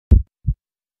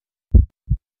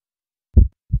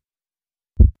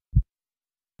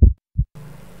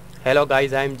Hello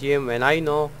guys, I am GM. When I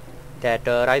know that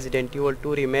Resident Evil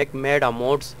 2 Remake made a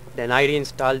mods, then I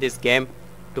reinstall this game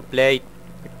to play it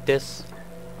with this.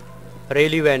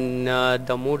 Really, when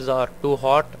the moods are too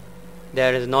hot,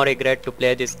 there is no regret to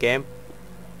play this game.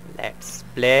 Let's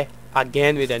play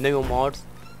again with the new mods.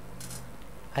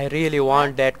 I really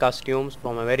want that costumes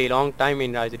from a very long time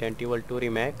in Resident Evil 2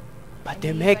 Remake, but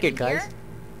they make it, guys.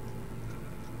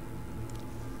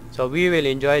 So we will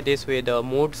enjoy this with the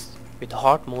moods, with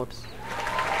hot moods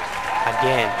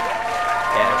again.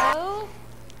 Yes.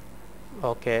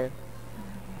 Okay.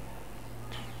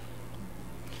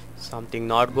 Something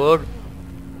not good.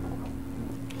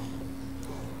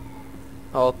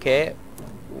 Okay.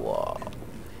 Wow.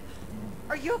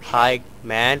 Are you okay? Hi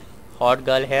man, hot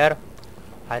girl here.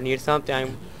 I need something.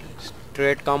 I'm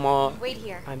straight Wait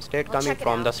here. I'm straight We'll coming check it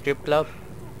from out. the strip club.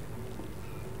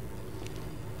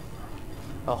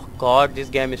 Oh god, this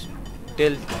game is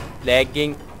still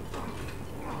lagging.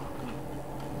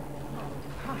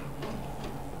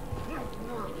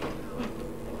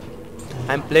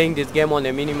 I'm playing this game on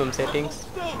the minimum settings,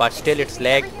 but still it's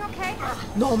lag. Everything okay?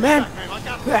 No man!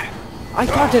 I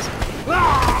got this!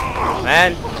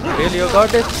 Man, really you got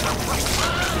this?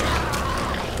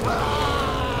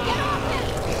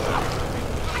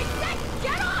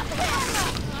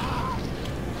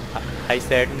 I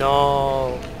said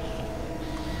no.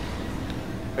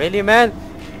 Really man?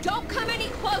 Don't come any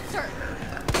closer.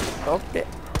 Okay.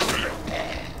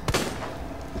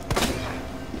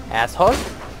 Asshole?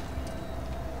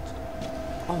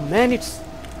 Oh man, it's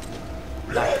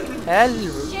the hell.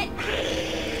 Shit.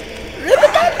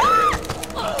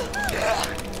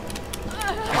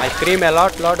 I scream a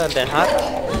lot louder than her.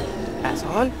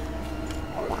 Asshole.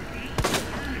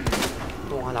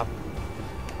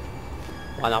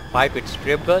 Wanna fight with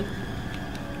strip girl?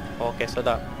 Okay, so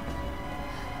the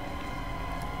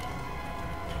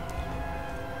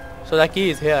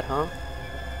key is here, huh?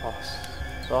 Oh,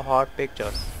 so hot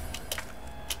pictures.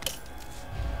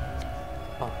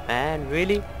 Oh man,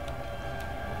 really?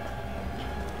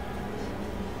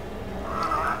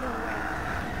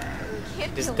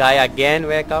 This guy again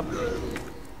wake up?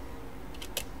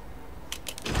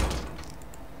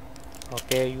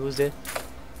 Okay, use it.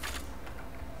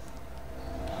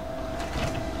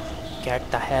 Get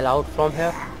the hell out from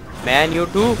here. Man, you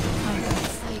too?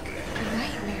 It's like a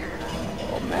nightmare.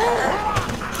 Oh man.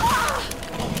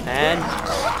 And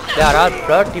there are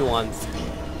dirty ones.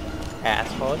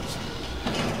 Assholes.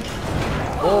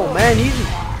 Oh man, easy.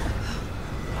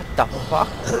 What the fuck?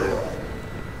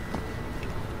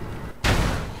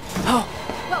 Oh.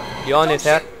 Leon is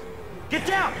here. Get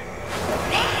down!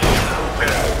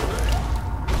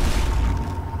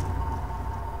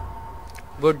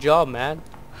 Good job, man.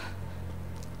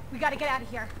 We gotta get out of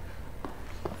here.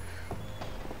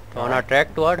 Wanna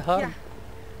track toward her? Yeah,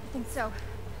 I think so.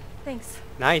 Thanks.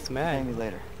 Nice, Pay man. me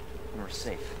later. We're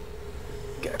safe.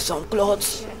 Get some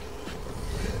clothes.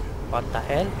 What the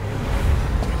hell?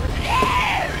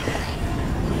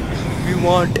 We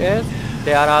want S.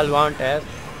 They are all want S.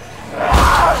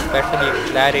 Especially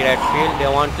Claire Redfield. They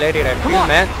want Claire Redfield,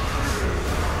 man.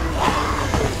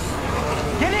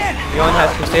 Get in! Leon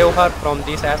has to save her from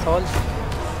these assholes.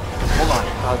 Hold on.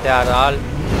 Now they are all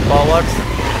forwards.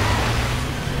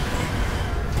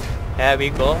 Here we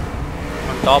go.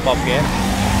 On top of here.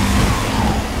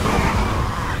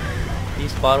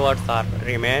 These forwards are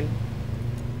remain.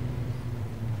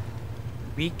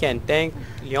 We can thank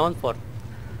Leon for What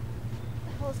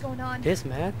the hell is going on? this,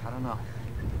 man. I don't know.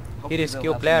 He Hopefully they'll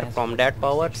rescued have Claire some answers from for dead the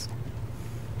police powers. station.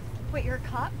 Wait, you're a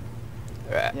cop?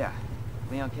 Yeah.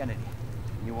 Leon Kennedy.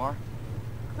 You are?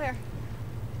 Claire.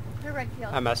 Claire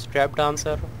Redfield. I'm a strap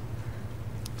dancer.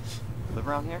 Live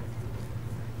around here?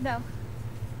 No.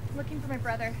 I'm looking for my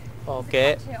brother.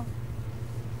 Okay. He's a cop,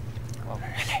 too. Well,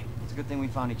 it's a good thing we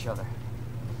found each other.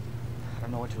 I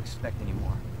don't know what to expect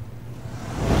anymore.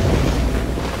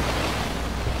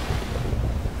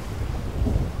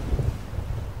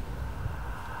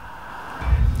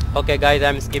 Okay guys,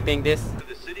 I'm skipping this.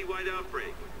 The citywide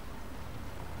outbreak.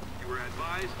 You were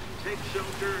advised to take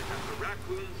shelter at the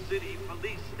Raccoon City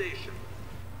police station.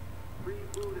 Free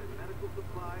food and medical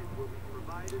supplies will be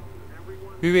provided to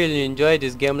everyone. We will enjoy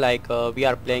this game like we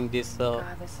are playing this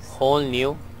whole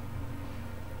new.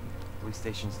 Police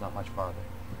station's not much farther.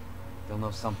 They'll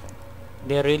know something.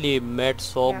 They really made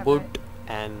so Yeah, good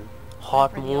and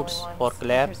hot We're the only moods ones. for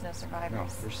Claire. There's no No,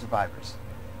 survivors. they're survivors.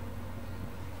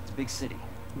 It's a big city.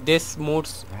 This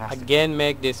moods There has to be. again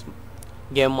make this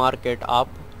game market up.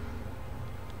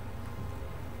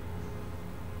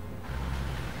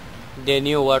 They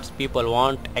knew what people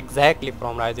want exactly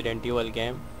from Resident Evil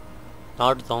game,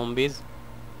 not zombies.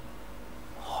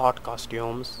 Hot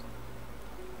costumes.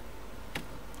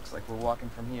 Looks like we're walking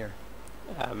from here.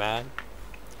 Yeah, man.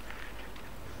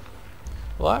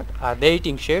 What? Are they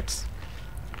eating shits?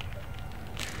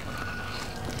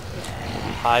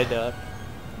 Hi there.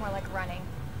 More like running.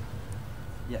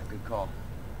 Yeah, good call.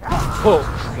 Oh,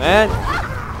 man.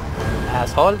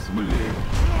 Assholes. Leon,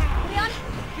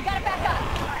 we gotta back up.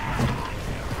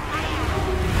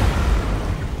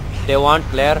 They want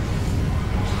Claire.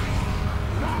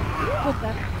 What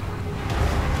the?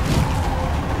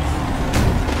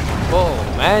 Oh,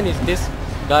 man. Is this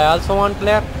guy also want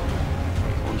Claire?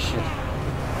 Holy shit.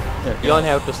 There, You don't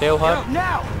have to save her. Go,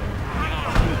 now!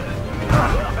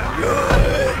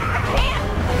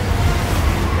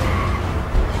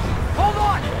 Hold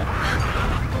on!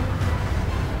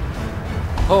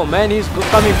 Oh, man. He's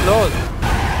coming close.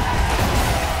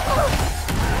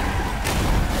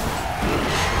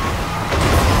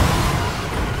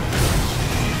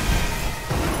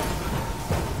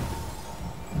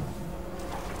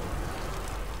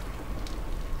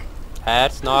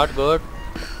 That's not good.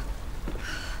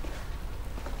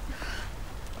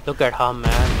 Look at her,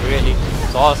 man. Really,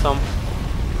 it's awesome.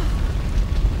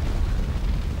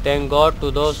 Thank God to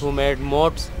those who made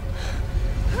mods.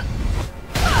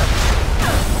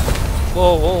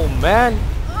 Oh, man.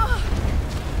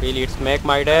 Really, it's make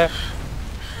my day.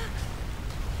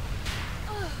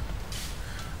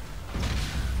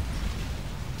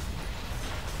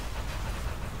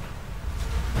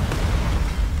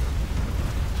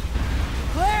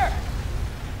 Claire!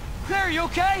 Claire, you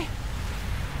okay?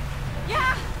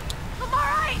 Yeah, I'm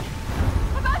alright.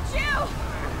 How about you?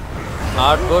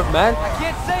 Not good, man. I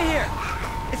can't stay here.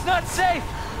 It's not safe.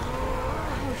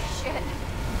 Oh shit.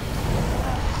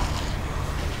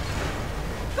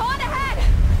 Go on ahead.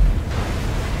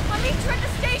 I'll meet you at the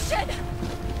station.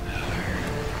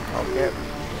 Okay.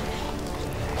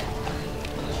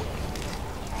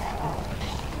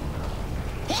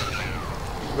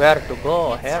 Where to go?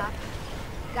 Can't Here. stop.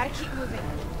 Gotta keep moving.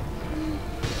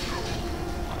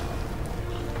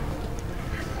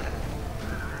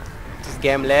 This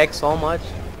game lags so much.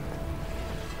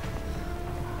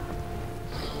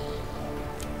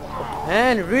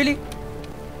 Man, really?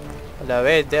 The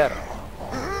way is there.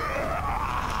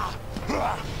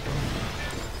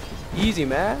 Easy,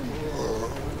 man.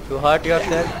 You hurt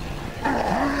yourself.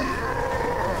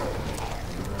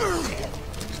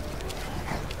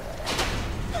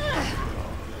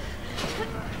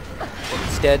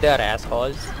 Stay there,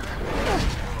 assholes.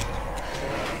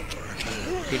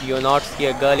 Did you not see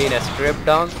a girl in a stripped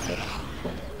down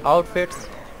outfits?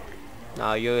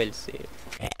 Now you will see.